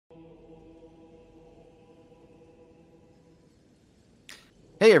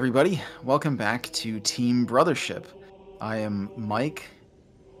Hey everybody, welcome back to Team Brothership. I am Mike,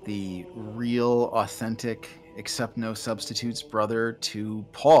 the real, authentic, accept no substitutes brother to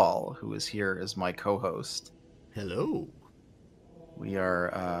Paul, who is here as my co-host. Hello. We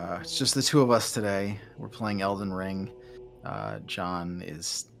are, it's just the two of us today. We're playing Elden Ring. John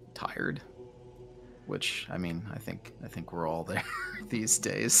is tired, which, I think we're all there these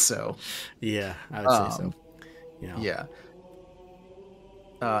days, so. Yeah, I would say so. Um, You know, yeah.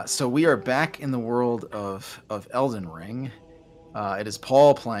 So we are back in the world of Elden Ring. It is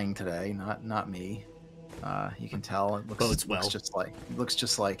Paul playing today, not me. You can tell it looks bodes looks well.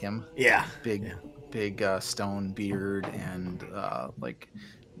 just like him. Yeah, Big yeah. big stone beard and like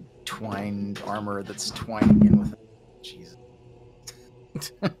twined armor that's twining in with Jesus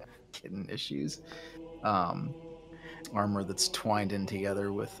kitten issues. Um, Armor that's twined in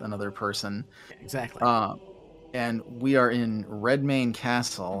together with another person. Exactly. Uh, and we are in Redmane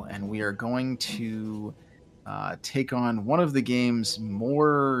Castle, and we are going to take on one of the game's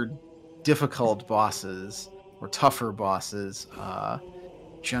more difficult bosses or tougher bosses,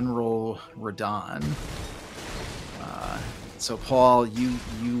 General Radahn. So, Paul, you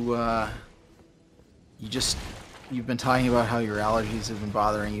just you've been talking about how your allergies have been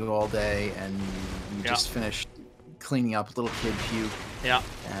bothering you all day, and you Yeah, just finished cleaning up little kid puke, yeah.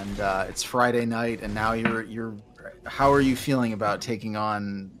 and it's Friday night, and now you're. How are you feeling about taking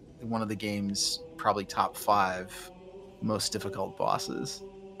on one of the game's probably top 5 most difficult bosses?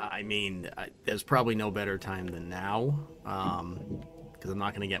 There's probably no better time than now, because I'm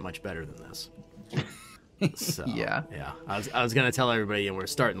not going to get much better than this. So Yeah. yeah, I was going to tell everybody, and we're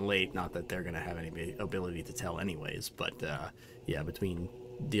starting late. Not that they're going to have any ability to tell, anyways. But yeah, between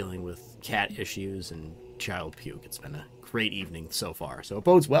dealing with cat issues and child puke, it's been a great evening so far. So it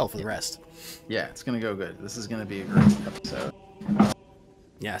bodes well for the rest. Yeah, it's gonna go good. This is gonna be a great episode.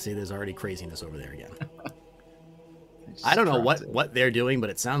 Yeah, see, there's already craziness over there again. I I just don't know dropped what it. what they're doing, but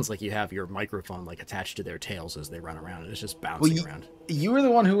it sounds like you have your microphone like attached to their tails as they run around, and it's just Well, bouncing around. you were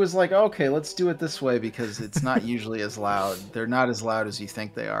the one who was like, "Okay, let's do it this way because it's not usually as loud. They're not as loud as you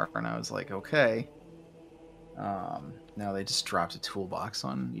think they are." And I was like, "Okay." Now they just dropped a toolbox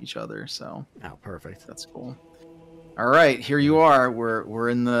on each other, so Oh, perfect. that's cool. All right, here you are. We're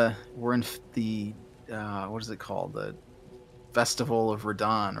in the what is it called? The Festival of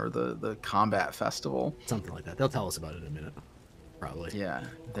Radahn, or the combat festival. Something like that. They'll tell us about it in a minute, probably. Yeah,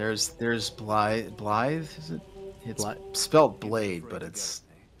 there's Blythe. Is it? It's But spelled Blade, but he's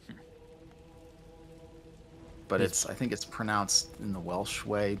I think it's pronounced in the Welsh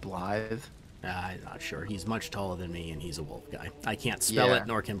way, Blythe. I'm not sure. He's much taller than me, and he's a wolf guy. I can't spell Yeah. it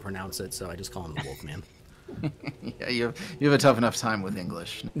nor can pronounce it, so I just call him the Wolf Man. Yeah, you have a tough enough time with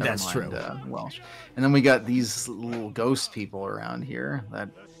English. Never That's mind true. Welsh. And then we got these little ghost people around here. That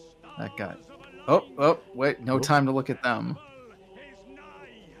guy. Oh, wait, no Oh, time to look at them.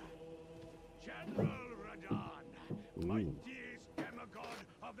 ooh,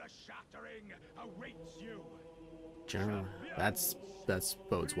 General. That's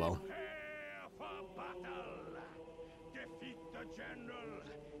bodes well.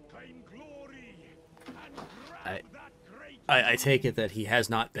 I I take it that he has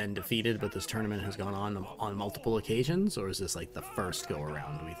not been defeated, but this tournament has gone on multiple occasions, or is this like the first go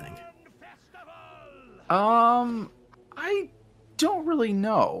around? Do we think? I don't really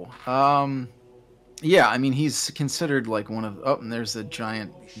know. Yeah, I mean he's considered like one of. Oh, and there's a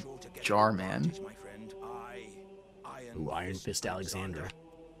giant jar man. Ooh, Iron Fist Alexander.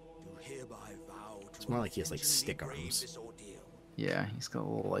 It's more like he has like stick arms. Yeah, he's got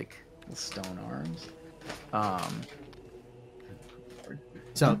little stone arms. Um,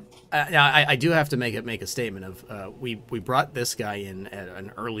 So I do have to make a statement of we brought this guy in at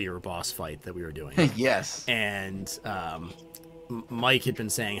an earlier boss fight that we were doing, yes. and Mike had been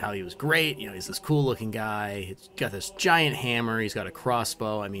saying how he was great. You know, he's this cool looking guy. He's got this giant hammer. He's got a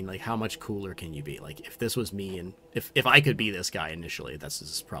crossbow. I mean, like, how much cooler can you be? Like, if this was me, and if I could be this guy initially, this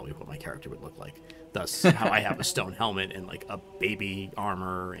is probably what my character would look like. Thus, how I have a stone helmet and like a baby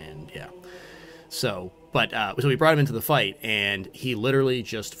armor, and yeah. So, so we brought him into the fight, and he literally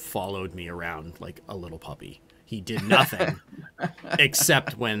just followed me around like a little puppy. He did nothing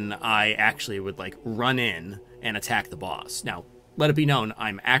except when I actually would like run in and attack the boss. Now, let it be known,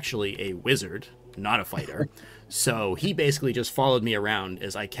 I'm actually a wizard, not a fighter. So he basically just followed me around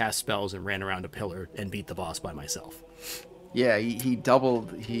as I cast spells and ran around a pillar and beat the boss by myself. Yeah, he doubled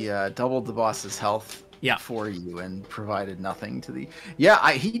the boss's health Yeah, for you and provided nothing to the.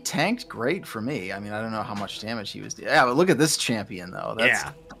 Yeah, he tanked great for me. I mean, I don't know how much damage he was. Yeah, but look at this champion though. That's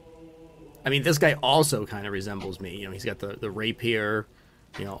yeah. I mean, this guy also kind of resembles me. You know, he's got the rapier,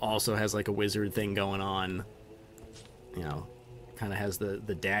 You know, also has like a wizard thing going on. You know, kind of has the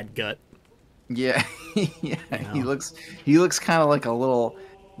dad gut. Yeah, yeah. You He know, looks kind of like a little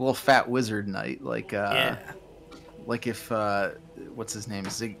fat wizard knight, yeah. like if what's his name,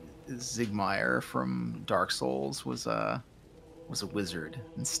 Zigmeyer from Dark Souls was a wizard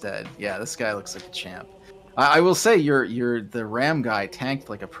instead. Yeah, this guy looks like a champ. I will say your the Ram guy tanked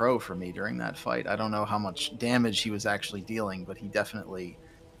like a pro for me during that fight. I don't know how much damage he was actually dealing, but he definitely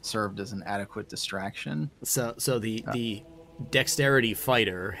served as an adequate distraction. So Uh, the dexterity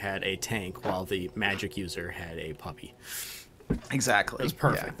fighter had a tank while the magic user had a puppy. That was exactly. Yeah.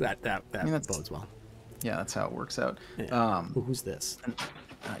 perfect. I mean That that's bodes well. yeah, that's how it works out. Yeah. Um, Who's this? and,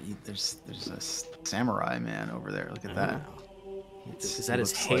 there's a samurai man over there. Look at that. Oh. It's, Is he that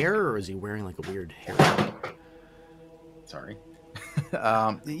his looks like hair, or is he wearing like a weird hair? sorry.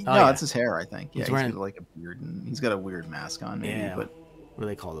 Oh No, yeah, it's his hair. I think. Yeah, he's he's got wearing. like a beard and he's got a weird mask on, maybe. Yeah. But What do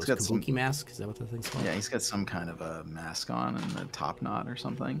they call he's those? got some. Kabuki mask? Is that what the thing's called? Yeah, he's got some kind of a mask on and a top knot or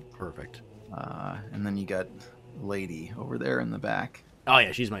something. Perfect. And then you got Lady over there in the back. Oh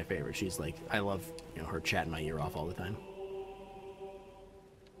yeah, she's my favorite. She's like, I love her chatting my ear off all the time.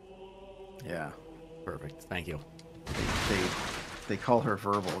 Yeah, Perfect. Thank you. they they call her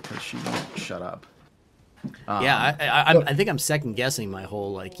verbal because she won't shut up. Yeah, So- I think I'm second guessing my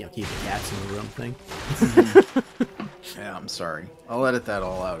whole like keep the cats in the room thing. yeah, I'm sorry. I'll edit that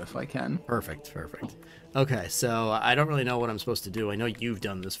all out if I can. Perfect. Okay, so I don't really know what I'm supposed to do. I know you've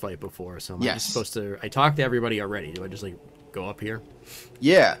done this fight before, so am I just Yes. supposed to? I talked to everybody already. Do I just like go up here?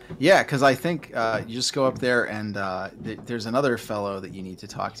 Yeah, because I think you just go up there and there's another fellow that you need to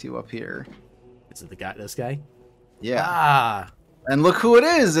talk to up here. Is it the guy? This guy? Yeah. Ah, And look who it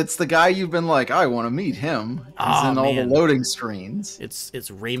is. It's the guy you've been like, I want to meet him. He's Oh, in all man. the loading screens.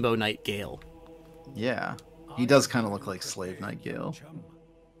 it's Rainbow Knight Gale. Yeah. He does kind of look like Slave Knight Gale. Chum,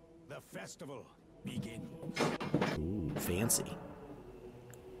 the festival begins. Ooh, fancy.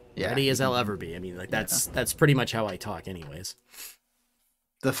 Yeah. Ready as I'll ever be. I mean, like that's pretty much how I talk, anyways.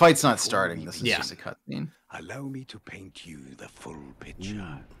 The fight's not starting. This is Yeah. just a cutscene. Allow me to paint you the full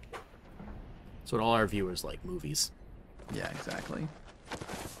picture. That's what all our viewers like, movies. Yeah, exactly.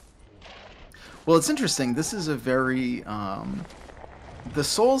 Well, it's interesting. This is a very the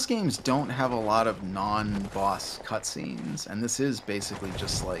Souls games don't have a lot of non-boss cutscenes, and this is basically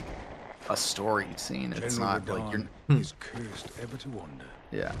just like a story scene. It's General not like you're Radahn is cursed ever to wander.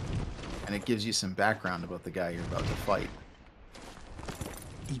 yeah, and it gives you some background about the guy you're about to fight.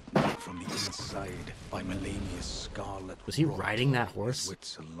 Eaten from the inside by Melania's scarlet. Was he rot. riding that His horse?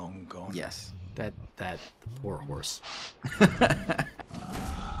 wits are long gone. Yes. That poor horse.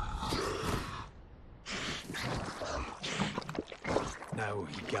 Now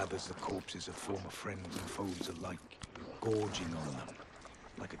he gathers the corpses of former friends and foes alike, gorging on them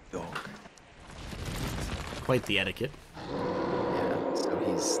like a dog. Quite the etiquette. Yeah.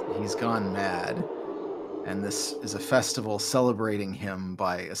 So he's gone mad, and this is a festival celebrating him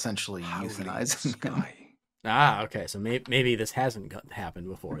by essentially Howling in the euthanizing him. sky. Ah, okay. So maybe this hasn't happened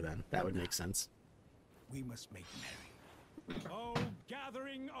before then. That would make sense. We must make merry. O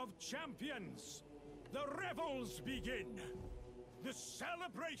gathering of champions, the revels begin. The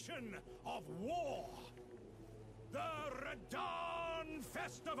celebration of war. The Radahn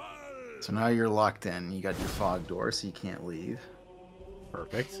Festival. So now you're locked in. You got your fog door, so you can't leave.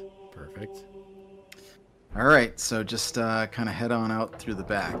 Perfect. All right, so just kind of head on out through the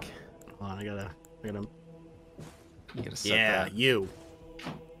back. Hold on, I gotta. You gotta set Yeah, that. you.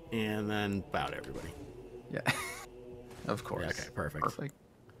 And then bow to everybody. Yeah. Of course. Yeah, okay, perfect. Perfect.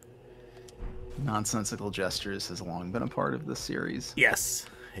 Nonsensical gestures has long been a part of this series. Yes.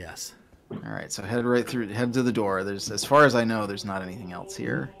 All right, so head to the door. There's, as far as I know, there's not anything else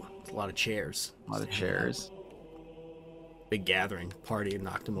here. It's a lot of chairs. A lot of chairs. Big gathering. Party and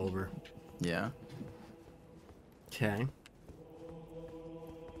knocked him over. Yeah. Okay.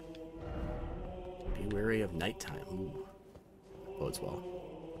 Be wary of nighttime. Ooh. Bodes well.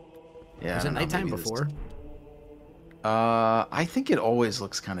 Yeah. Was I it don't know, nighttime maybe this- before? I think it always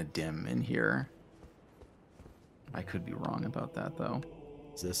looks kind of dim in here. I could be wrong about that though.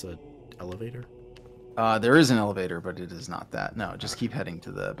 Is this a elevator? There is an elevator, but it is not that. No, just keep heading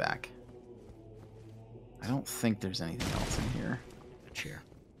to the back. I don't think there's anything else in here. A chair.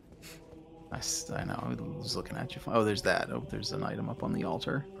 I know. I was looking at you. Oh, there's that. Oh, there's an item up on the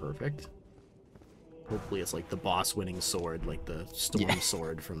altar. Perfect. Hopefully it's like the boss winning sword, like the storm Yeah.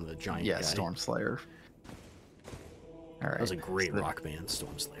 sword from the giant Yeah, guy. Storm Slayer. All right. That was a great so rock band,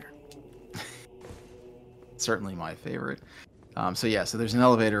 Storm Slayer. certainly my favorite. So yeah, so there's an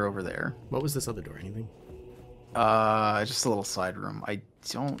elevator over there. What was this other door? Anything? Just a little side room. I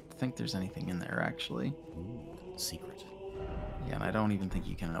don't think there's anything in there, actually. Ooh, secret. Yeah, and I don't even think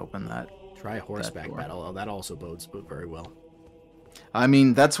you can open that. Try a horseback door. battle. Oh, that also bodes very well. I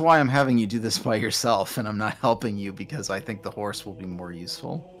mean, that's why I'm having you do this by yourself, and I'm not helping you, because I think the horse will be more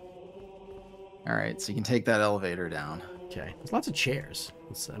useful. Alright, so you can take that elevator down. Okay. There's lots of chairs.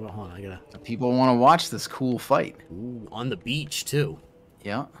 Well, hold on, I gotta... People want to watch this cool fight. Ooh, on the beach, too.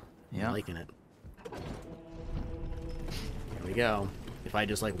 Yeah, yeah. I'm liking it. Here we go. If I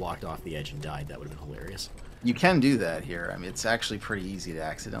just, like, walked off the edge and died, that would have been hilarious. You can do that here. I mean, it's actually pretty easy to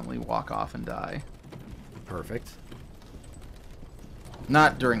accidentally walk off and die. Perfect.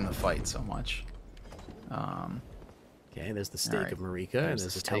 Not during the fight so much. Okay, there's the stake right. of Marika, and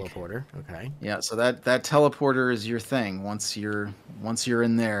there's a teleporter. Okay. Yeah, so that teleporter is your thing. Once you're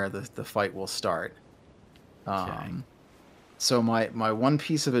in there, the fight will start. Okay. So my one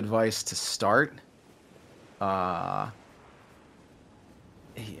piece of advice to start, I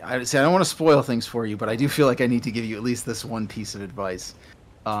don't want to spoil things for you, but I do feel like I need to give you at least this one piece of advice.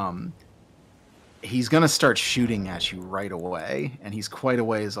 He's gonna start shooting at you right away, and he's quite a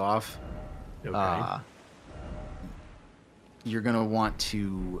ways off. Okay. You're gonna want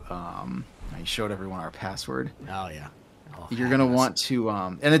to. I showed everyone our password. Oh yeah. You're gonna want to,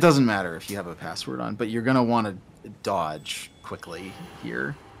 and it doesn't matter if you have a password on, but you're gonna want to dodge quickly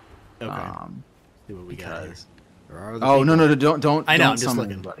here. Okay. See what we got here. There are other Oh people. no, don't. I know. Don't I'm just summon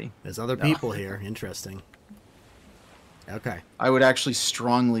looking. anybody. There's other people here. Interesting. Okay. I would actually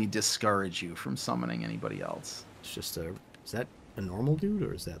strongly discourage you from summoning anybody else. It's just a. Is that a normal dude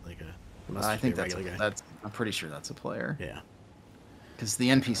or is that like a? It must I just be think a regular guy. I'm pretty sure that's a player. Yeah. Because the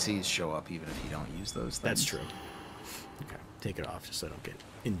NPCs show up even if you don't use those things. That's true. Okay. Take it off just so I don't get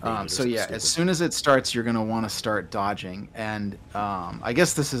invaded. So yeah, as soon as it starts, you're going to want to start dodging. And I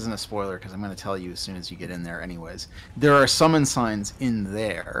guess this isn't a spoiler because I'm going to tell you as soon as you get in there anyways. There are summon signs in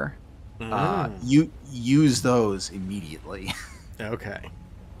there. You use those immediately. Okay.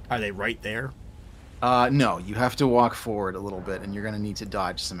 Are they right there? No, you have to walk forward a little bit, and you're going to need to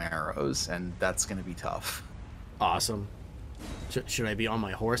dodge some arrows, and that's going to be tough. Awesome. Should I be on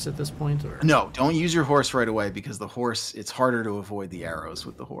my horse at this point, or No, don't use your horse right away because the horse, it's harder to avoid the arrows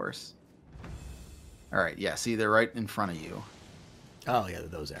with the horse. All right, yeah, see, they're right in front of you. Oh yeah,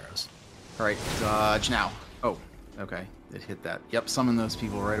 those arrows. All right, dodge now. Oh, okay, it hit that. Yep, summon those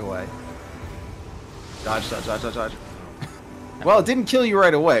people right away. Dodge, dodge, dodge, dodge, dodge. Well, it didn't kill you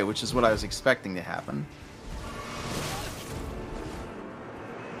right away, which is what I was expecting to happen.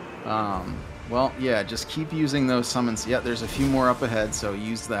 Well, yeah, just keep using those summons. Yeah, there's a few more up ahead, so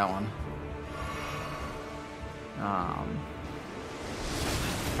use that one. Oh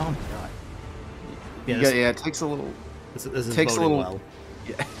my god. Yeah, it takes a little. This is takes a little. well.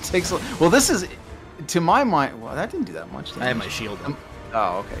 Yeah, it takes a. Well, this is, to my mind. Well, that didn't do that much damage. I have my shield up.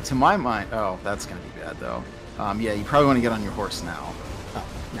 Oh, okay. To my mind. Oh, that's gonna be bad though. Yeah, you probably want to get on your horse now. Oh,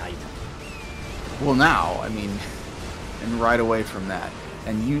 now you don't. Well, now, I mean, and ride away from that.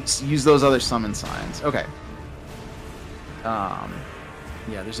 And use those other summon signs. Okay. Yeah,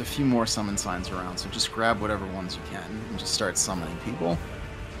 there's a few more summon signs around, so just grab whatever ones you can and just start summoning people.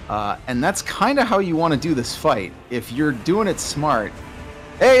 And that's kind of how you want to do this fight. If you're doing it smart.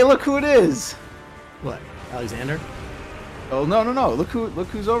 Hey, look who it is! What? Alexander? Oh no! Look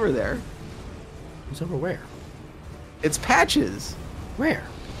who's over there. Who's over where? It's Patches. Where?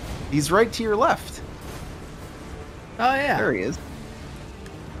 He's right to your left. Oh yeah. There he is.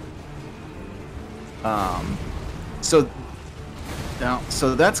 So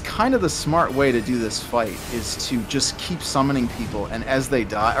that's kind of the smart way to do this fight, is to just keep summoning people, and as they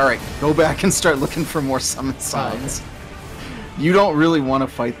die, all right, go back and start looking for more summon signs. You don't really want to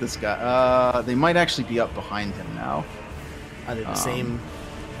fight this guy. They might actually be up behind him now. Are they the same?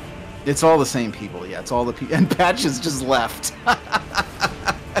 It's all the same people, yeah. It's all the people, and Patches just left.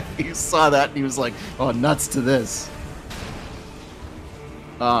 He saw that and he was like, "Oh, nuts to this."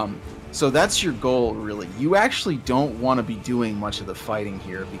 So that's your goal, really. You actually don't want to be doing much of the fighting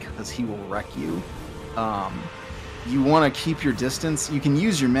here because he will wreck you. You want to keep your distance. You can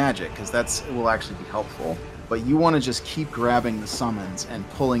use your magic because it will actually be helpful. But you want to just keep grabbing the summons and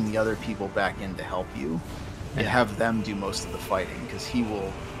pulling the other people back in to help you, and have them do most of the fighting because he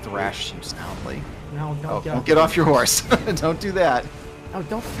will thrash you soundly. No, don't get off your horse. Don't do that. Oh,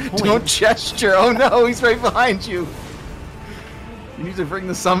 don't. Don't gesture. Oh no, he's right behind you. You need to bring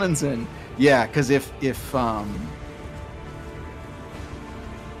the summons in. Yeah, because if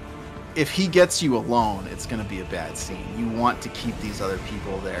if he gets you alone, it's going to be a bad scene. You want to keep these other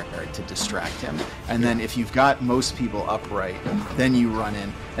people there to distract him. And then if you've got most people upright, then you run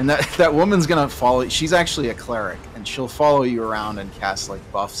in. And that woman's going to follow. She's actually a cleric, and she'll follow you around and cast like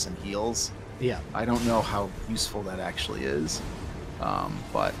buffs and heals. Yeah. I don't know how useful that actually is.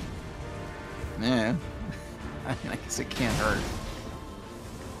 But, I guess it can't hurt.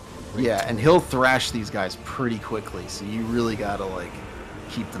 Yeah, and he'll thrash these guys pretty quickly, so you really got to, like,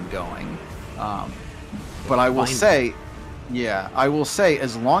 keep them going. But I will say,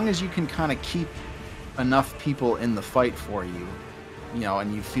 as long as you can kind of keep enough people in the fight for you,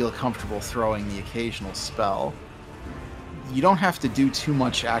 and you feel comfortable throwing the occasional spell, you don't have to do too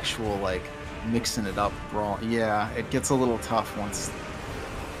much actual, like, mixing it up, brawl. Yeah, it gets a little tough once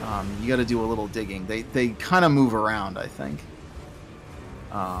you got to do a little digging. They kind of move around, I think.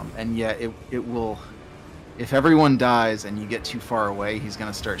 And yeah, it will. If everyone dies and you get too far away, he's going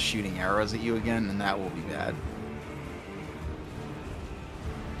to start shooting arrows at you again, and that will be bad.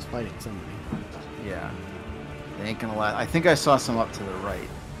 He's fighting somebody. Yeah. They ain't going to last. I think I saw some up to the right.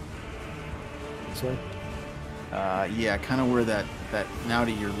 This way? Yeah, kind of where that now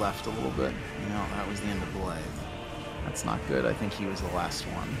to your left a little bit. That was the end of Blythe. That's not good. I think he was the last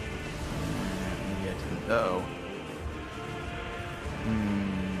one. Maybe I didn't. Uh-oh.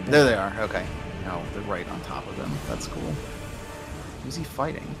 There they are. Okay. No, they're right on top of him. That's cool. Who's he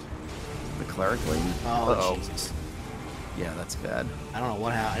fighting? The cleric lady? Oh, Jesus. Yeah, that's bad. I don't know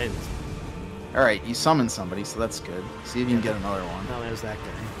what happened. I didn't... Alright, you summoned somebody, so that's good. See if you can get another one. No, there's that guy.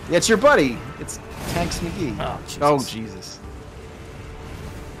 Yeah, it's your buddy! It's Tanks McGee. Oh, Jesus. Oh, Jesus.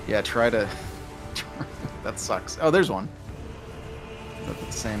 Yeah, try to... That sucks. Oh, there's one. Is that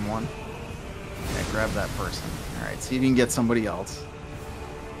the same one? Yeah, grab that person. Alright, see if you can get somebody else.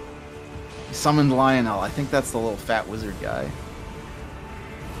 He summoned Lionel. I think that's the little fat wizard guy.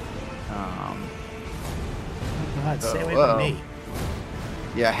 God, stay away from me.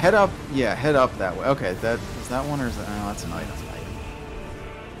 Yeah, head up. Yeah, head up that way. Okay, is that one or is that? Oh, that's an item.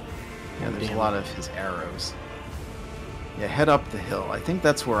 Yeah, there's a lot of his arrows. Yeah, head up the hill. I think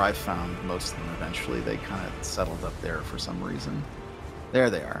that's where I found most of them eventually. They kind of settled up there for some reason. There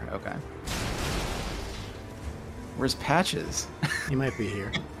they are. Okay. Where's Patches? He might be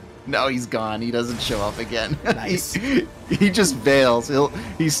here. No, he's gone. He doesn't show up again. Nice. he just bails.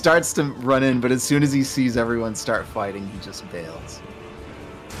 He starts to run in, but as soon as he sees everyone start fighting, he just bails.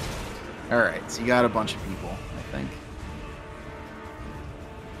 Alright, so you got a bunch of people, I think.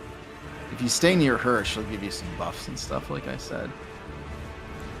 If you stay near her, she'll give you some buffs and stuff, like I said.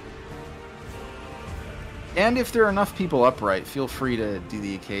 And if there are enough people upright, feel free to do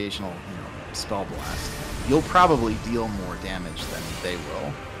the occasional, spell blast. You'll probably deal more damage than they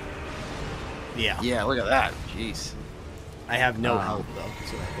will. Yeah. Yeah, look at that. Jeez. I have no health, though,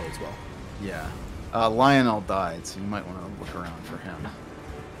 so that bodes well. Yeah. Lionel died, so you might want to look around for him.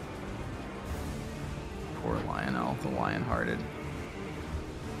 Poor Lionel, the lion-hearted.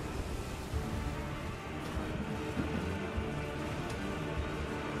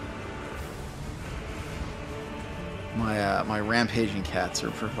 My rampaging cats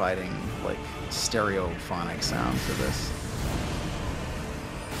are providing, like, stereophonic sound for this.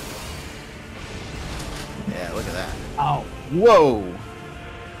 Yeah, look at that. Oh. Whoa!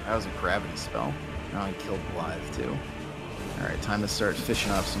 That was a gravity spell. Now I killed Blythe, too. Alright, time to start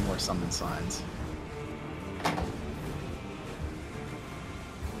fishing up some more summon signs.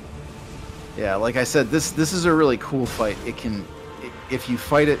 Yeah, like I said, this is a really cool fight. If you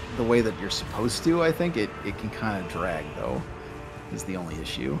fight it the way that you're supposed to, I think, it can kind of drag, though, is the only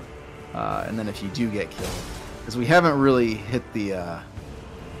issue. And then if you do get killed, because we haven't really hit the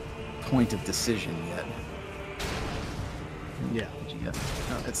point of decision yet. Yeah. What'd you get?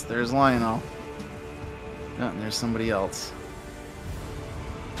 Oh, there's Lionel. Oh, and there's somebody else.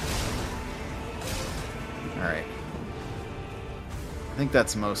 Alright. I think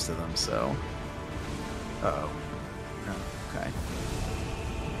that's most of them, so... Uh-oh. Oh, okay.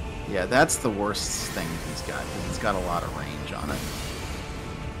 Yeah, that's the worst thing he's got. He's got a lot of range on it.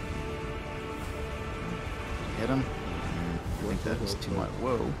 Hit him? I think that was too much.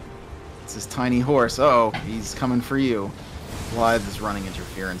 Whoa. It's this tiny horse. Oh, he's coming for you. Blythe is running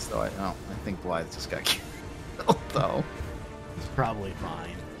interference, though. I think Blythe just got killed, though. He's probably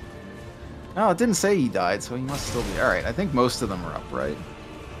fine. No, it didn't say he died, so he must still be. Alright, I think most of them are upright.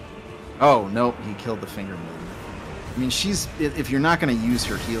 Oh, nope, he killed the finger maiden. I mean, if you're not going to use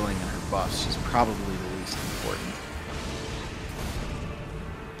her healing and her buffs, she's probably the least important.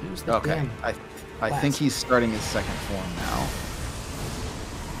 Use the Okay, I think he's starting his second form now.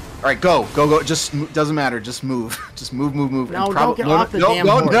 All right, go, go, go. Just doesn't matter. Just move. Just move, move, move. No, don't get off the damn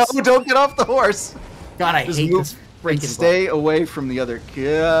horse. No, don't get off the horse. God, I Just hate move this freaking and stay away from the other.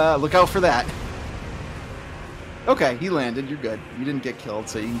 Look out for that. Okay, he landed. You're good. You didn't get killed,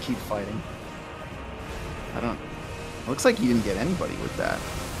 so you can keep fighting. Looks like you didn't get anybody with that.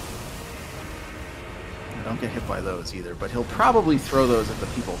 I don't get hit by those either, but he'll probably throw those at the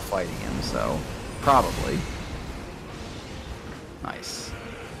people fighting him, so probably. Nice.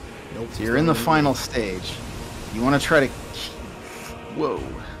 Nope, So you're in the final stage. You want to try to... Whoa,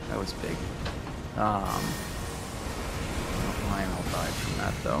 that was big. Lionel died from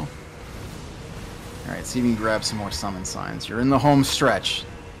that, though. Alright, see if you can grab some more summon signs. You're in the home stretch.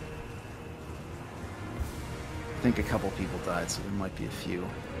 I think a couple people died, so there might be a few.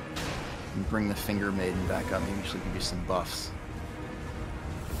 And bring the Finger Maiden back up. Maybe she'll give you some buffs.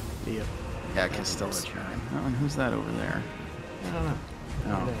 Yep. Yeah, Castilla Giant. Oh, and who's that over there? I don't know.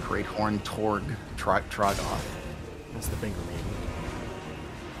 Oh, Great Horn Torg Trogoth. That's the Finger Maiden.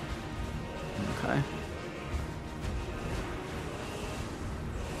 Okay.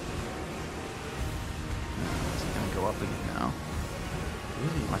 Is he gonna go up again now?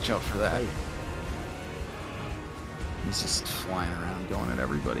 Watch out for that. He's just flying around, going at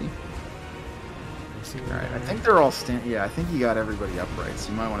everybody. Alright, I think they're all yeah, I think you got everybody upright,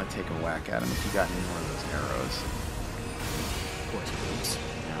 so you might want to take a whack at him if you got any more of those arrows. Of course, boobs.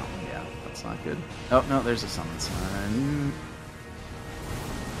 No, yeah, that's not good. Oh, no, there's a summon sign.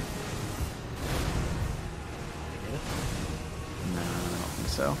 No, I don't think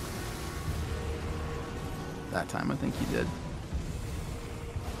so. That time I think you did.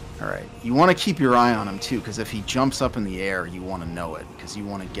 Alright, you want to keep your eye on him too, because if he jumps up in the air, you want to know it, because you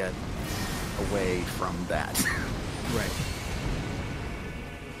want to get away from that. Right.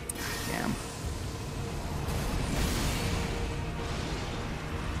 Damn.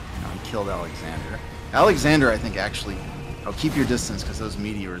 No, he killed Alexander. Alexander, I think, actually... Oh, keep your distance, because those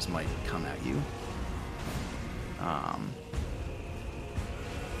meteors might come at you.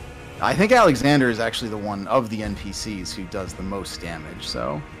 I think Alexander is actually the one of the NPCs who does the most damage,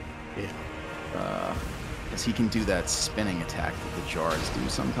 so... Yeah. Because he can do that spinning attack that the jars do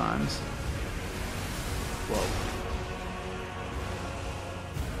sometimes. Whoa.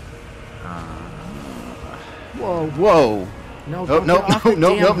 Whoa, whoa! No, Nope, don't nope, get off nope, the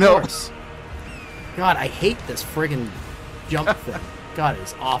nope, damn nope, nope. horse. God, I hate this friggin' jump thing. God,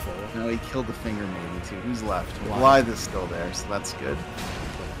 it's awful. No, he killed the Finger Maiden too. Who's left? Blythe. Blythe is still there, so that's good.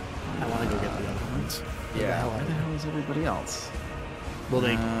 I want to go get the other ones. Where the hell is everybody else? Will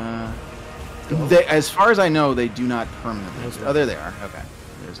they? As far as I know, they do not permanently. Those are- Oh, there they are. Okay,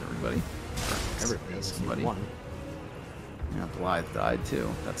 there's everybody. Everybody's Somebody. one. Yeah, Blythe died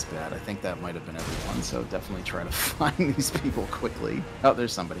too. That's bad. I think that might have been everyone. So definitely try to find these people quickly. Oh,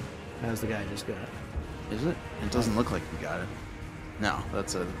 there's somebody. How's the guy just got? Is it? It doesn't look like we got it. No,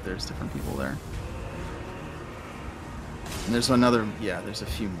 there's different people there. And there's another. Yeah, there's a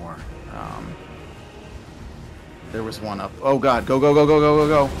few more. There was one up. Oh God! Go go go go go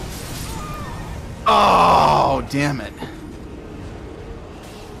go go! Oh damn it!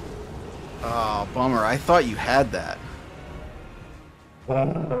 Oh bummer. I thought you had that.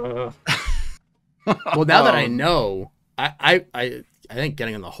 Well, now that I know, I think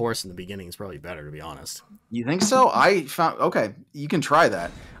getting on the horse in the beginning is probably better, to be honest. You think so? I found... Okay, you can try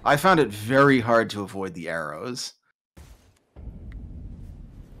that. I found it very hard to avoid the arrows.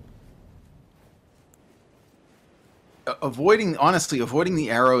 Honestly, avoiding the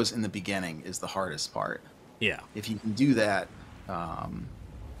arrows in the beginning is the hardest part. Yeah. If you can do that,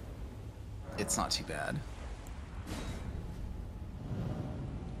 it's not too bad.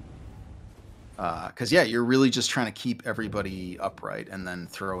 Because, yeah, you're really just trying to keep everybody upright and then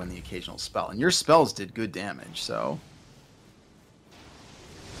throw in the occasional spell. And your spells did good damage, so...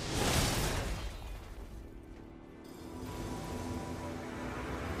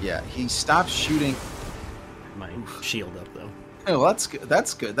 Yeah, he stopped shooting... My shield up, though. Oh, that's good.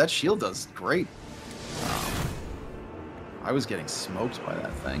 That's good. That shield does great. I was getting smoked by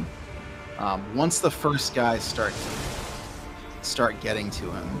that thing. Once the first guys start getting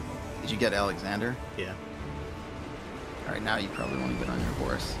to him... Did you get Alexander? Yeah. Alright, now you probably want to get on your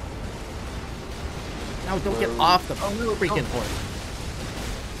horse. No, don't get off the freaking horse.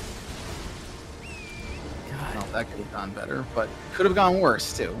 God. No, that could have gone better, but could have gone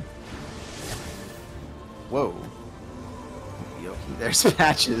worse, too. Whoa. Yoki, there's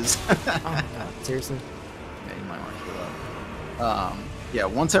Patches. Oh my God, seriously? Yeah, you might want to heal up. Yeah,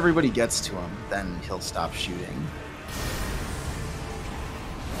 once everybody gets to him, then he'll stop shooting.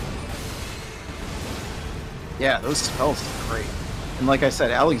 Yeah, those spells are great. And like I said,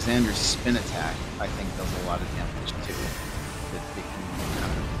 Alexander's spin attack, I think, does a lot of damage too. It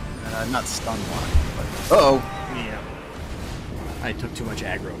can not stun block, but uh-oh. Yeah. I took too much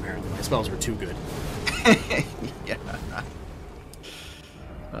aggro, apparently. My spells were too good. Yeah.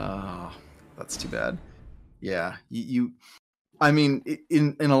 Oh, that's too bad. Yeah, I mean,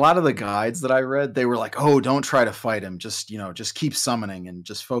 in a lot of the guides that I read, they were like, "Oh, don't try to fight him. Just just keep summoning and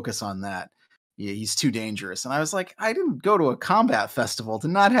just focus on that. Yeah, he's too dangerous." And I was like, I didn't go to a combat festival to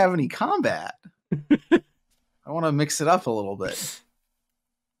not have any combat. I want to mix it up a little bit.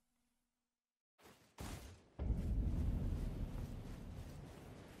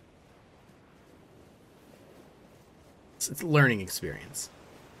 It's a learning experience.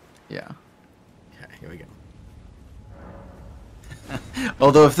 Yeah. Okay, here we go.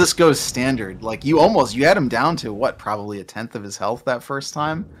 Although if this goes standard, like you had him down to what, probably a tenth of his health that first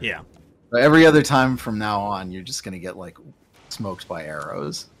time. Yeah. But every other time from now on, you're just gonna get like smoked by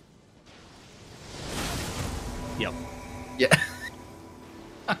arrows. Yep. Yeah.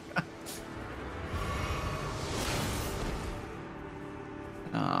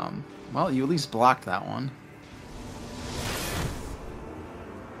 Well, you at least blocked that one.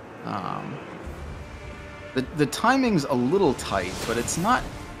 The timing's a little tight, but it's not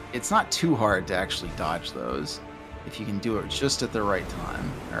too hard to actually dodge those if you can do it just at the right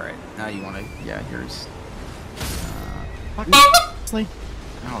time. All right, now you want to here's. Oh,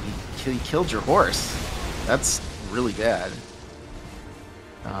 he killed your horse. That's really bad.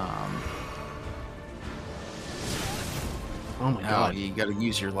 Oh my god! You got to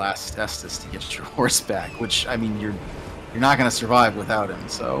use your last Estus to get your horse back, which I mean you're not going to survive without him.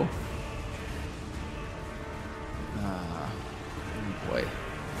 So. Boy.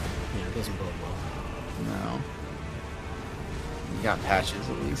 Yeah, it doesn't bode well. No. You got patches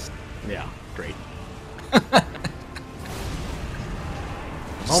at least. Yeah, great.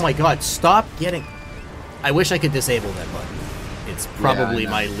 Oh my god, stop getting... I wish I could disable that button. It's probably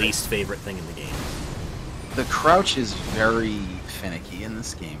my least favorite thing in the game. The crouch is very finicky in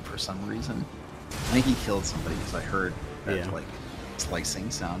this game for some reason. I think he killed somebody because I heard that like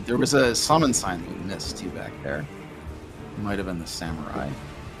slicing sound. There was a summon sign we missed too back there. It might have been the samurai.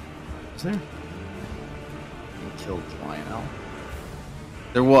 Is there? He killed Lionel.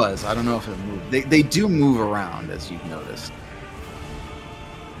 There was. I don't know if it moved. They do move around, as you've noticed.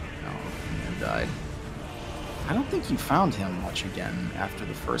 Oh, and died. I don't think you found him much again after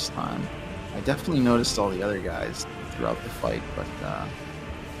the first time. I definitely noticed all the other guys throughout the fight, but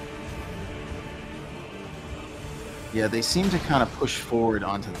yeah, they seem to kind of push forward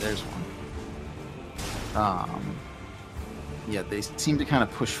onto. There's one. Yeah, they seem to kind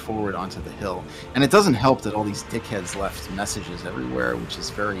of push forward onto the hill. And it doesn't help that all these dickheads left messages everywhere, which is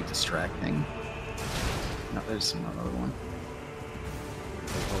very distracting. No, there's another one.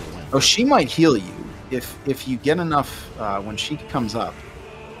 Oh, she might heal you. If you get enough, when she comes up,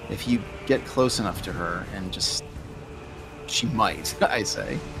 if you get close enough to her and just... She might, I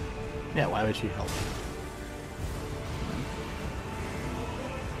say. Yeah, why would she help?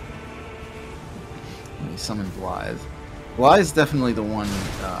 Let me summon Blythe. Blythe's definitely the one,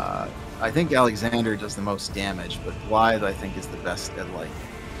 I think Alexander does the most damage, but Blythe, I think, is the best at, like,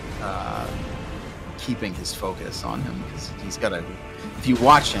 keeping his focus on him, because he's got a... If you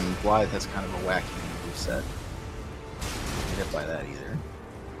watch him, Blythe has kind of a wacky moveset. Don't get hit by that either.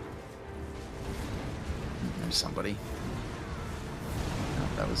 There's somebody. No,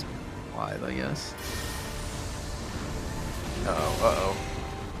 that was Blythe, I guess. Uh-oh, uh-oh.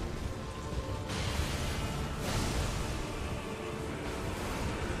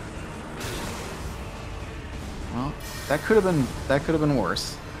 Well, that could have been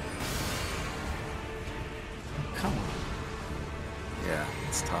worse. Come on. Yeah,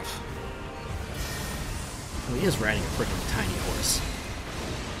 it's tough. Well, he is riding a freaking tiny horse.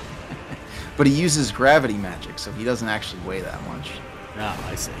 But he uses gravity magic, so he doesn't actually weigh that much. Oh,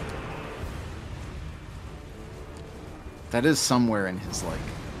 I see. That is somewhere in his, like,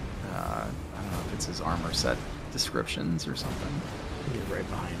 I don't know if it's his armor set descriptions or something. He's right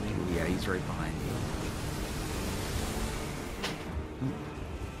behind me. Yeah, he's right behind you.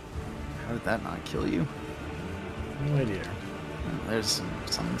 How did that not kill you? No idea. Oh, there's some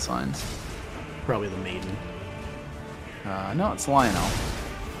summon signs. Probably the maiden. No, it's Lionel.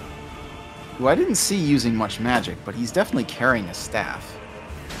 Who I didn't see using much magic, but he's definitely carrying a staff.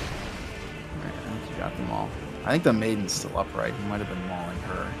 Alright, I think you got them all. I think the maiden's still upright. He might have been mauling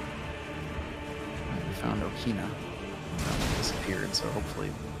her. And we found Okina. That one disappeared, so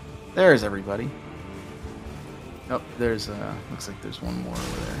hopefully... There's everybody. Oh, there's, looks like there's one more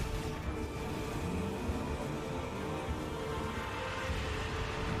over there.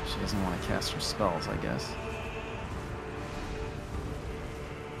 She doesn't want to cast her spells, I guess.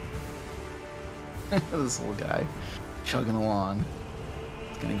 This little guy chugging along.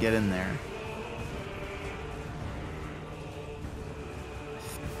 He's gonna get in there.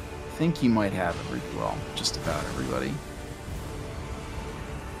 I think he might have well, just about everybody.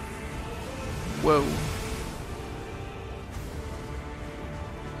 Whoa.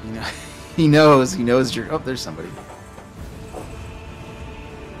 You know, he knows you're... Oh, there's somebody.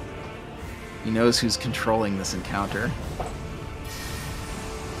 He knows who's controlling this encounter.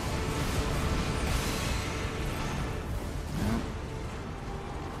 Well,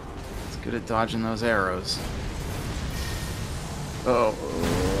 it's good at dodging those arrows. Oh.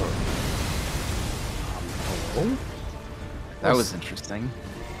 Hello? That was interesting.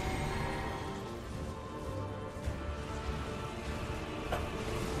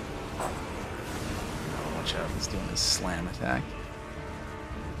 Oh, watch out, he's doing his slam attack.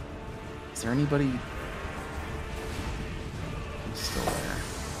 Is there anybody who's still there?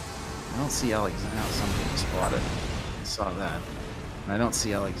 I don't see Alexander. No, somebody just bought it. I saw that. And I don't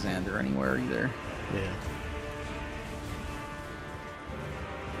see Alexander anywhere either. Yeah.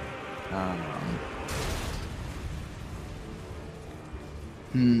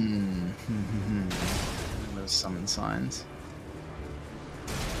 Those summon signs.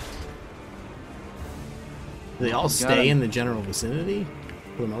 Do they all stay in the general vicinity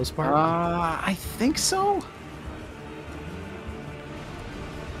for the most part? I think so.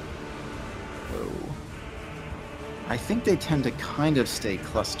 Whoa. I think they tend to kind of stay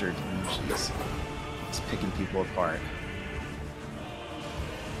clustered and just picking people apart.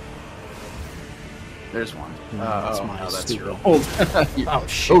 There's one. That's your old. Oh,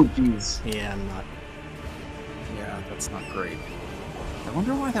 shit. Oh, jeez. Yeah, I'm not. Yeah, that's not great. I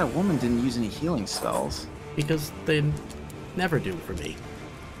wonder why that woman didn't use any healing spells. Because they never do for me.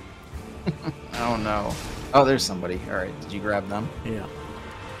 Oh, no. Oh, there's somebody. All right, did you grab them? Yeah.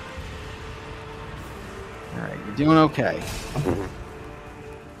 All right, you're doing okay.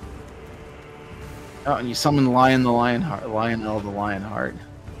 Oh, and you summon Lionheart, Lionel the Lionheart,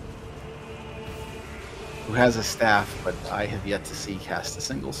 who has a staff, but I have yet to see cast a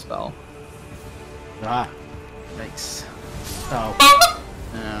single spell. Ah. Yikes. Oh.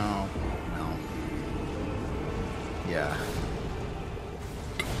 No. No. Yeah.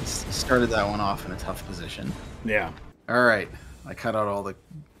 He started that one off in a tough position. Yeah. All right. I cut out all the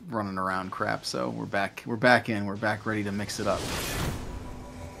running around crap, so we're back. We're back in. We're back ready to mix it up.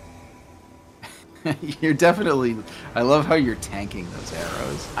 You're definitely... I love how you're tanking those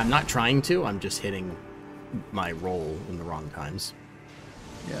arrows. I'm not trying to. I'm just hitting my roll in the wrong times.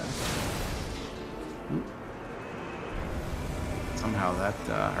 Yeah. Somehow that...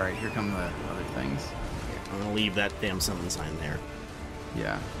 all right, here come the other things. I'm going to leave that damn summon sign there.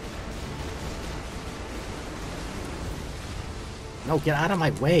 Yeah. No, get out of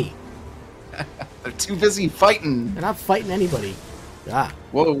my way. They're too busy fighting. They're not fighting anybody. Ah.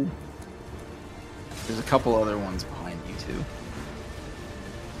 Whoa. There's a couple other ones behind you, too.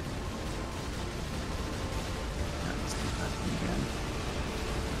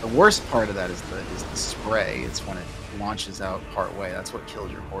 The worst part of that is the spray. It's when it launches out part way. That's what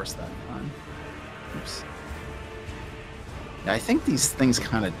killed your horse that time. Oops. Yeah, I think these things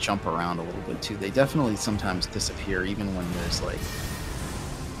kind of jump around a little bit too. They definitely sometimes disappear even when there's like...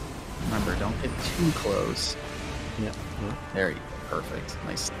 Remember, don't get too close. Yeah. There you go. Perfect.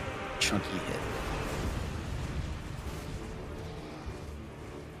 Nice chunky hit.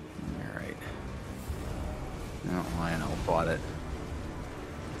 Alright. Oh, Lionel bought it.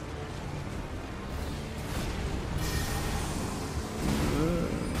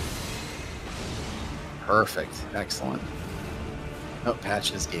 Perfect. Excellent. Oh,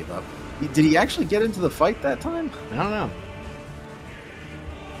 Patches gave up. Did he actually get into the fight that time? I don't know.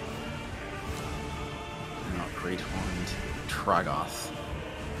 Oh, Great Horned Tragoth.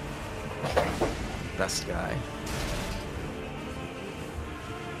 Best guy.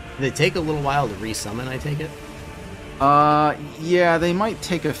 Do they take a little while to resummon, I take it? Yeah, they might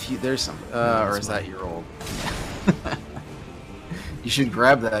take a few. There's some. Or is that your old? You should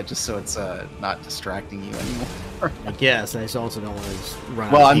grab that just so it's not distracting you anymore. I guess. I also don't want to just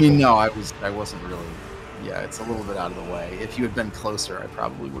run Well, out of I mean, people. no, I wasn't really. Yeah, it's a little bit out of the way. If you had been closer, I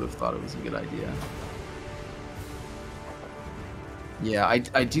probably would have thought it was a good idea. Yeah,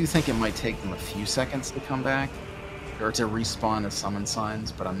 I do think it might take them a few seconds to come back, or to respawn as summon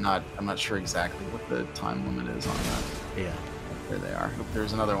signs, but I'm not sure exactly what the time limit is on that. Yeah. There they are. Oh,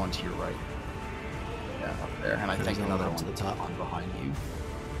 there's another one to your right. Yeah, up there, and I think another one to the top. on behind you.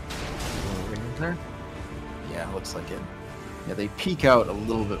 Over there? Yeah, looks like it. Yeah, they peek out a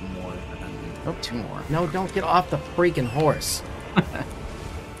little bit more. Oh, two more. No, don't get off the freaking horse.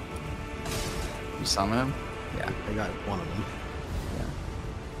 You summon him? Yeah. I got one of them. Yeah.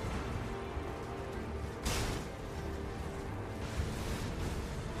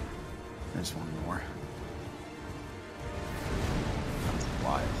 There's one more. That's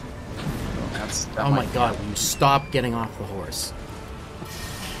alive. That Oh my might god, will you stop getting off the horse?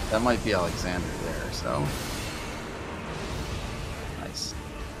 That might be Alexander there, so. Nice.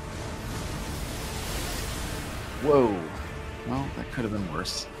 Whoa. Well, that could have been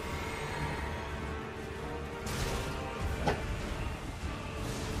worse. I'm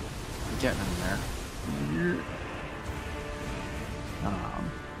getting in there.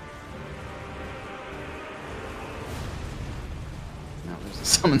 Now there's a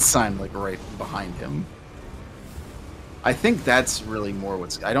summon sign like right behind him. I think that's really more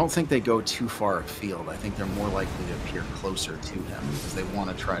what's... I don't think they go too far afield. I think they're more likely to appear closer to him because they want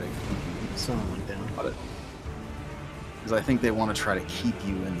to try to keep you... Something like that. Because I think they want to try to keep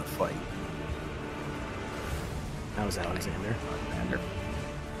you in the fight. That was Alexander. Alexander.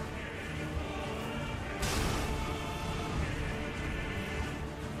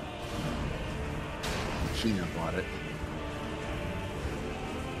 Kina bought it.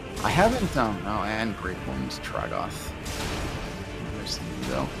 I haven't, oh, and Great One's Tragoth. There's somebody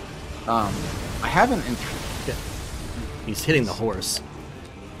though. I haven't. He's hitting the horse.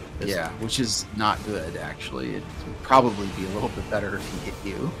 Yeah, which is not good actually. It would probably be a little bit better if he hit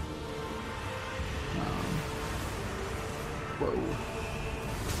you. Whoa.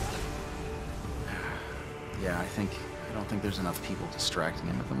 Yeah, I don't think there's enough people distracting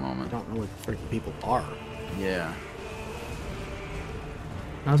him at the moment. I don't know what the freaking people are. Yeah.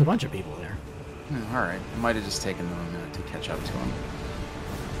 There's a bunch of people there. Alright. It might have just taken them a minute to catch up to him.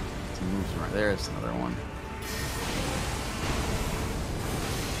 He moves right there. There's another one.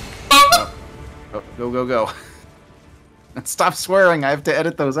 Oh, go, go, go. Stop swearing. I have to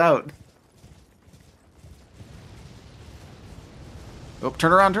edit those out. Oh,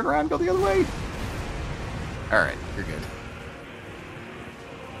 turn around, go the other way. Alright, you're good.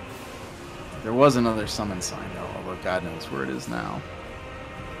 There was another summon sign, though, although God knows where it is now.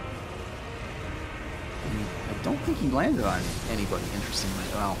 I don't think he landed on anybody, interestingly.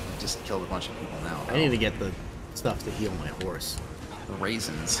 Well, he just killed a bunch of people now. I need to get the stuff to heal my horse. The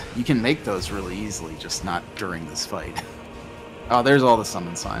raisins. You can make those really easily, just not during this fight. Oh, there's all the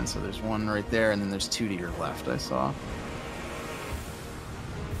summon signs. So there's one right there, and then there's two to your left, I saw.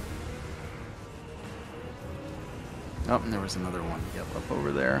 Oh, and there was another one. Yep, up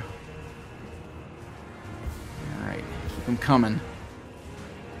over there. Alright, keep them coming.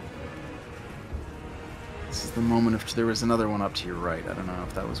 This is the moment of... There was another one up to your right. I don't know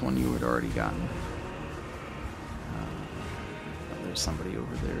if that was one you had already gotten. There's somebody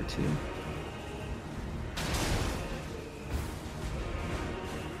over there, too.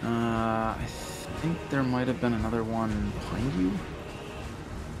 I think there might have been another one behind you.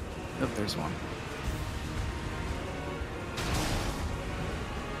 Oh, there's one.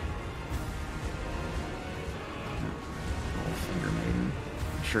 Finger Maiden.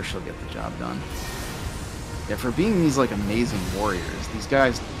 I'm sure she'll get the job done. Yeah, for being these like amazing warriors, these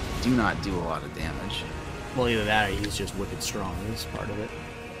guys do not do a lot of damage. Well, either that or he's just wicked strong. Is part of it.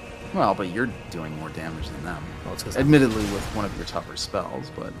 Well, but you're doing more damage than them. Well, it's 'cause admittedly with one of your tougher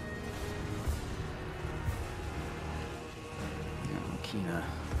spells, but Kina.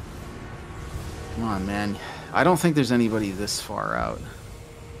 Come on, man. I don't think there's anybody this far out.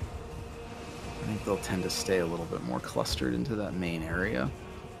 I think they'll tend to stay a little bit more clustered into that main area.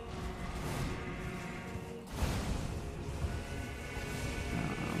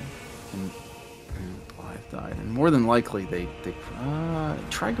 And Blythe died. And more than likely, they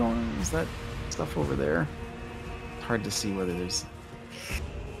try going... Is that stuff over there? It's hard to see whether there's...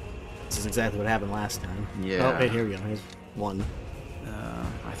 This is exactly what happened last time. Yeah. Oh, wait, here we go. Here's one.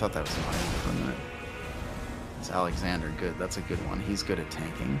 I thought that was mine for a minute. It's Alexander. Good. That's a good one. He's good at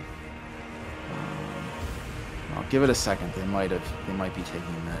tanking. I'll give it a second. They might be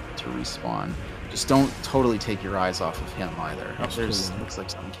taking a minute to respawn. Just don't totally take your eyes off of him either. Oh, there's looks like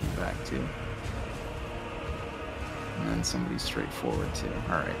someone came back too. And then somebody straightforward too.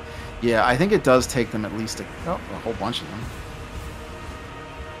 All right. Yeah, I think it does take them at least a whole bunch of them.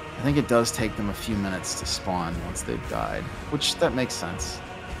 I think it does take them a few minutes to spawn once they've died, which that makes sense.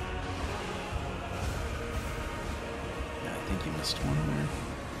 Yeah, I think you missed one there.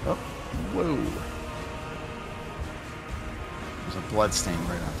 Oh, whoa. There's a blood stain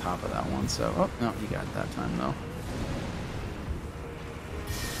right on top of that one, so... Oh, no, you got it that time, though.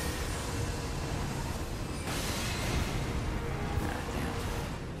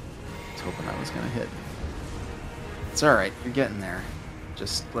 hoping I was going to hit. It's all right. You're getting there.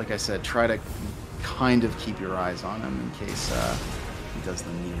 Just, like I said, try to kind of keep your eyes on him in case he does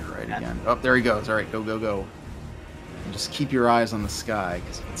the meteorite again. Oh, there he goes. All right, go, go, go. And just keep your eyes on the sky,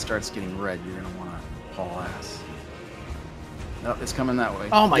 because if it starts getting red, you're going to want to haul ass. Nope, it's coming that way.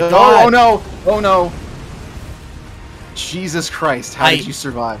 Oh my god! Oh no! Oh no! Jesus Christ, how did you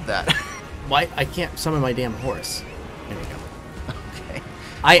survive that? Why? I can't summon my damn horse. There we go. Okay.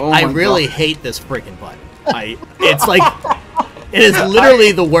 I really hate this freaking button. It's like, it is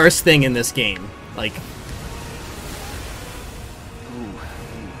literally the worst thing in this game. Like, ooh,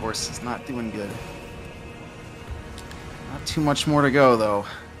 horse is not doing good. Not too much more to go though.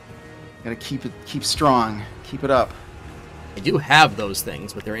 Gotta keep strong. Keep it up. I do have those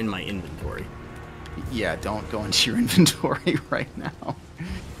things, but they're in my inventory. Yeah, don't go into your inventory right now.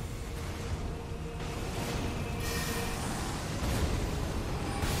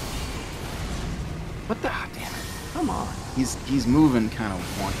 What the? Ah, damn it! Come on. He's moving kind of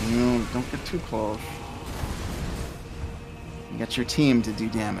wonky. No, don't get too close. You got your team to do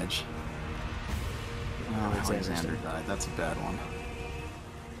damage. Oh, Alexander died. That's a bad one.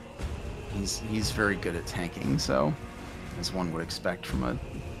 He's very good at tanking, so as one would expect from a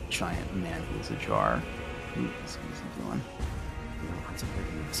giant man who is a jar. Ooh, what's he doing? That's a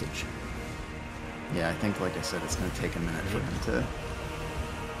big message. Yeah, I think, like I said, it's going to take a minute for him to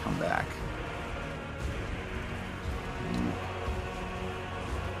come back.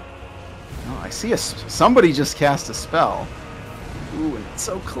 Oh, I see somebody just cast a spell. Ooh, and it's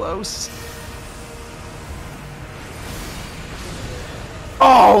so close.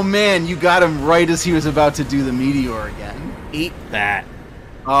 Oh man, you got him right as he was about to do the meteor again. Eat that.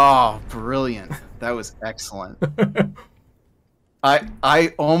 Oh, brilliant. That was excellent.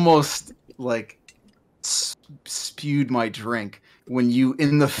 I almost like spewed my drink when you,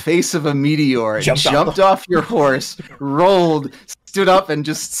 in the face of a meteor, jumped off your horse, rolled, stood up, and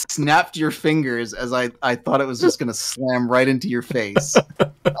just snapped your fingers as I thought it was just going to slam right into your face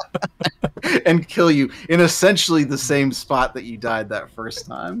and kill you in essentially the same spot that you died that first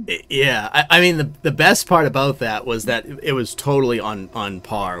time. Yeah, I mean, the best part about that was that it was totally on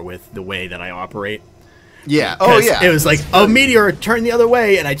par with the way that I operate. Yeah. Oh, yeah. It was like, oh, meteor, turn the other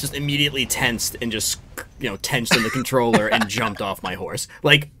way, and I just immediately tensed and just, tensed in the controller and jumped off my horse.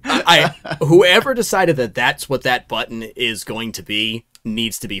 Like, whoever decided that that's what that button is going to be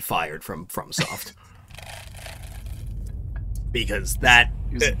needs to be fired from FromSoft. Because that...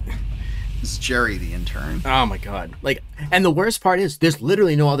 It's Jerry the intern. Oh my god. Like, and the worst part is, there's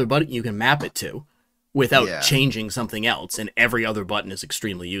literally no other button you can map it to without changing something else, and every other button is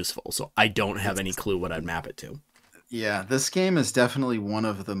extremely useful, so I don't have any clue what I'd map it to. Yeah, this game is definitely one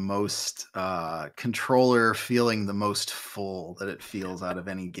of the most controller feeling the most full that it feels out of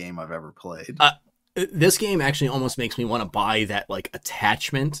any game I've ever played. This game actually almost makes me want to buy that like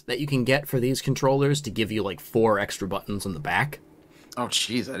attachment that you can get for these controllers to give you like 4 extra buttons on the back. Oh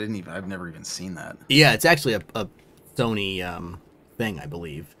jeez, I've never even seen that. Yeah, it's actually a Sony thing, I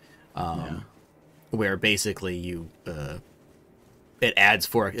believe. Where basically you it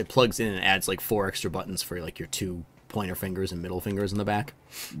plugs in and adds like 4 extra buttons for like your 2 pointer fingers and middle fingers in the back.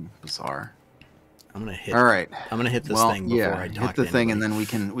 Bizarre. I'm gonna hit. All right. I'm gonna hit this thing before I talk hit the thing, and then we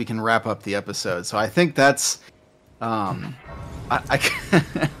can wrap up the episode. So I think that's. I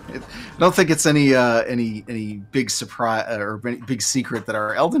don't think it's any big surprise or big secret that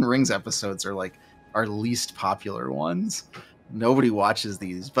our Elden Rings episodes are like our least popular ones. Nobody watches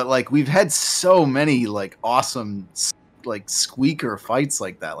these, but like we've had so many like awesome like squeaker fights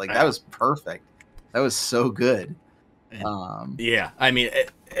like that. Like that was perfect. That was so good. Yeah, I mean,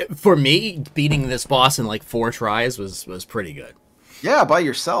 for me, beating this boss in like 4 tries was pretty good. Yeah, by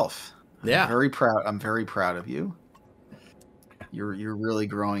yourself. Yeah, I'm very proud of you. You're really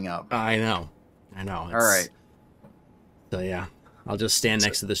growing up. I know. All right. So yeah, I'll just stand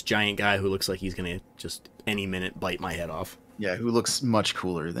next to this giant guy who looks like he's gonna just any minute bite my head off. Yeah, who looks much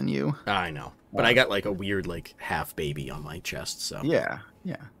cooler than you. I know, but I got like a weird like half baby on my chest. So yeah,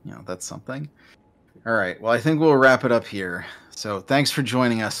 that's something. All right. Well, I think we'll wrap it up here. So thanks for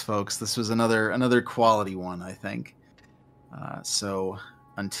joining us, folks. This was another quality one, I think. So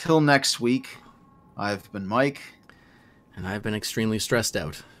until next week, I've been Mike. And I've been extremely stressed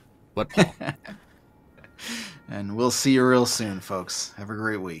out. What, Paul? And we'll see you real soon, folks. Have a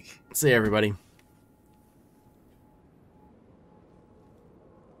great week. See you, everybody.